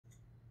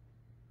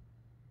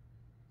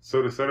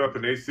So to set up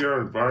an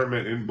HDR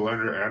environment in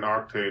Blender and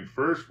Octane,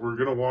 first we're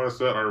going to want to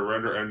set our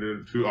render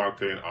engine to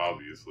Octane,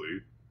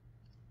 obviously.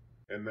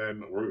 And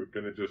then we're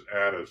going to just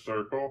add a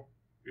circle,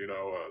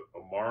 a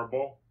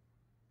marble.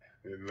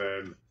 And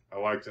then I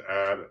like to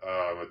add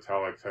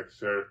metallic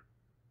texture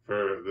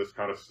for this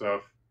kind of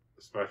stuff,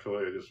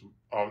 especially it just,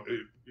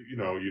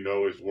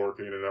 it's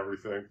working and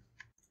everything.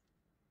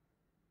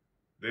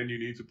 Then you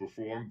need to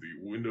perform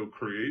the window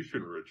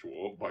creation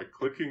ritual by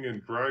clicking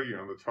and dragging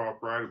on the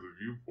top right of the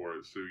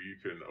viewport so you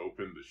can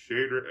open the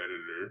shader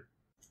editor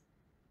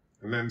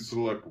and then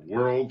select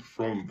world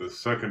from the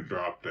second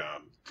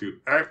dropdown to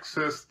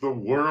access the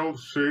world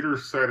shader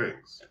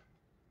settings.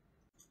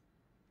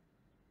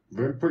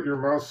 Then put your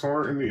mouse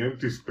somewhere in the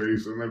empty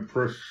space and then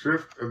press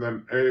shift and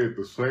then A at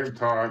the same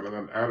time and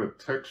then add a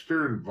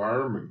texture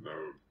environment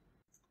node.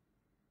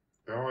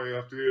 Now all you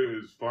have to do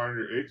is find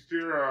your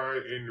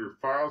HDRI in your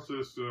file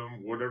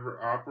system,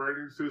 whatever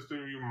operating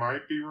system you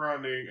might be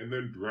running, and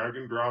then drag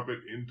and drop it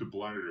into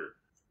Blender.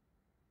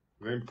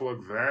 Then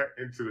plug that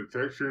into the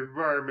texture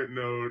environment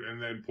node,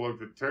 and then plug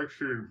the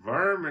texture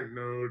environment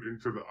node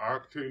into the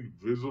Octane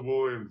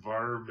visible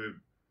environment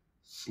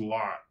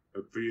slot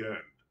at the end.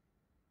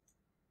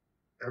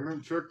 And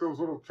then check those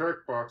little check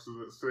boxes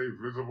that say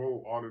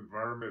visible on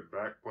environment,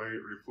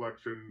 backplate,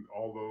 reflection,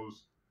 all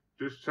those.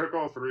 Just check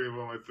all three of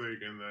them, I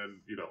think, and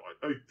then,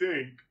 I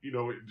think,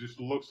 it just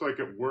looks like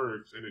it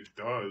works, and it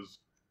does.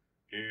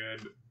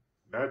 And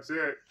that's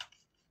it.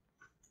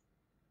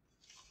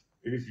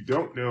 And if you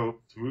don't know,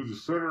 to move the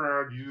sun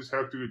around, you just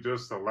have to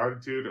adjust the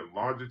latitude and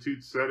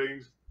longitude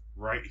settings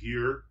right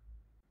here.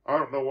 I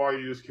don't know why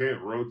you just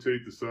can't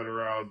rotate the sun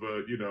around,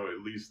 but,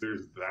 at least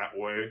there's that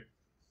way.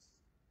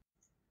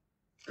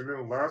 And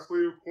then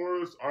lastly, of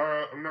course,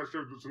 I'm not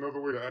sure if there's another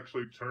way to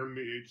actually turn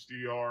the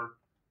HDR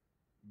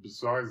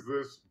besides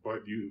this,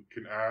 but you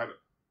can add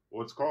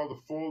what's called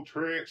the full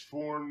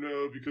transform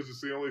node because it's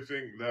the only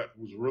thing that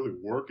was really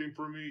working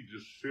for me.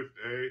 Just shift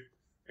A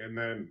and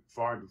then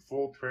find the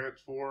full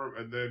transform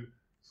and then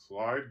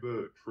slide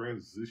the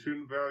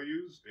transition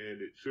values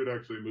and it should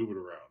actually move it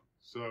around.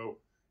 So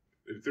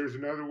if there's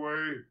another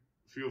way,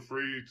 feel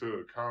free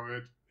to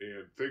comment,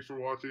 and thanks for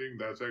watching.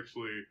 That's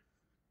actually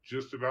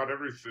just about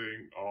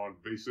everything on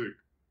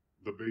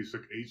the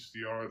basic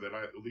HDR that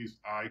at least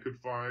I could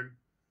find.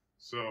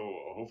 So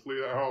hopefully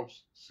that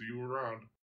helps. See you around.